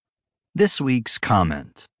This week's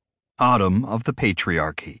comment, Autumn of the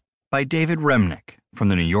Patriarchy, by David Remnick, from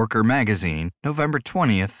the New Yorker magazine, November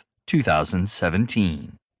 20th,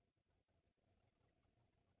 2017.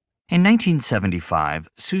 In 1975,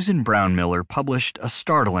 Susan Brown Miller published a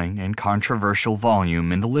startling and controversial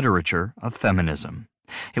volume in the literature of feminism.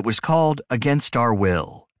 It was called Against Our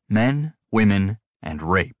Will: Men, Women, and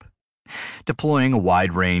Rape. Deploying a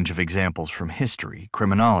wide range of examples from history,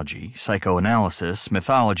 criminology, psychoanalysis,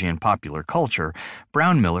 mythology, and popular culture,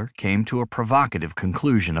 Brown Miller came to a provocative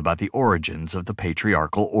conclusion about the origins of the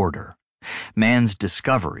patriarchal order. Man's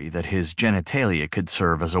discovery that his genitalia could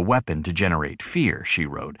serve as a weapon to generate fear, she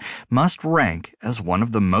wrote, must rank as one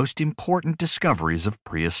of the most important discoveries of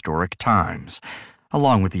prehistoric times,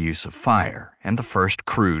 along with the use of fire and the first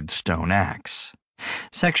crude stone axe.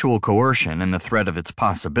 Sexual coercion and the threat of its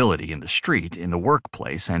possibility in the street, in the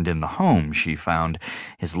workplace, and in the home, she found,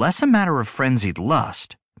 is less a matter of frenzied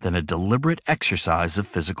lust than a deliberate exercise of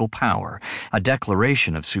physical power, a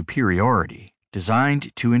declaration of superiority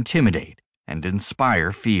designed to intimidate and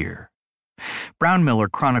inspire fear. Brown Miller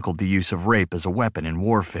chronicled the use of rape as a weapon in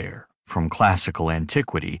warfare, from classical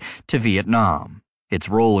antiquity to Vietnam, its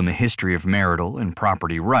role in the history of marital and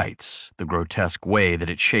property rights, the grotesque way that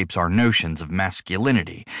it shapes our notions of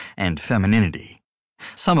masculinity and femininity.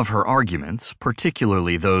 Some of her arguments,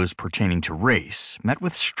 particularly those pertaining to race, met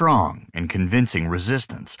with strong and convincing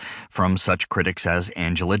resistance from such critics as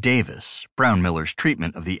Angela Davis. Brown Miller's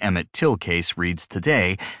treatment of the Emmett Till case reads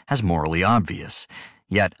today as morally obvious,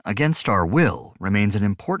 yet Against Our Will remains an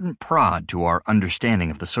important prod to our understanding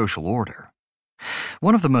of the social order.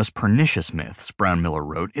 One of the most pernicious myths, Brown Miller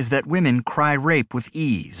wrote, is that women cry rape with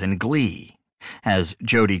ease and glee. As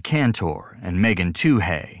Jodi Kantor and Megan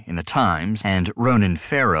Toohey in The Times and Ronan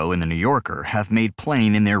Farrow in The New Yorker have made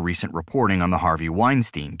plain in their recent reporting on the Harvey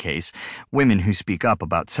Weinstein case, women who speak up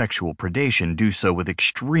about sexual predation do so with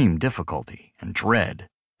extreme difficulty and dread.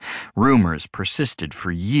 Rumors persisted for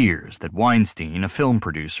years that Weinstein, a film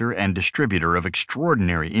producer and distributor of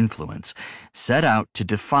extraordinary influence, set out to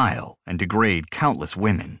defile and degrade countless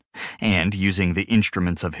women, and using the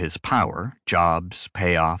instruments of his power, jobs,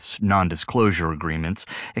 payoffs, non-disclosure agreements,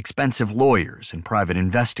 expensive lawyers, and private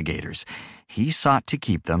investigators, he sought to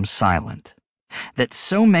keep them silent. That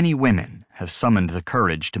so many women have summoned the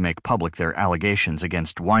courage to make public their allegations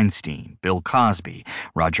against Weinstein, Bill Cosby,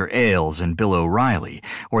 Roger Ailes, and Bill O'Reilly,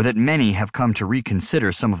 or that many have come to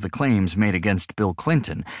reconsider some of the claims made against Bill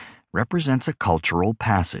Clinton, represents a cultural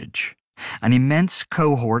passage. An immense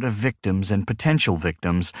cohort of victims and potential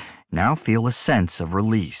victims now feel a sense of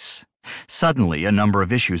release. Suddenly, a number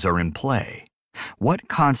of issues are in play. What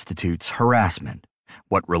constitutes harassment?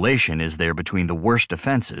 What relation is there between the worst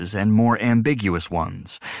offenses and more ambiguous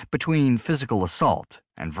ones, between physical assault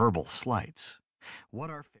and verbal slights? What are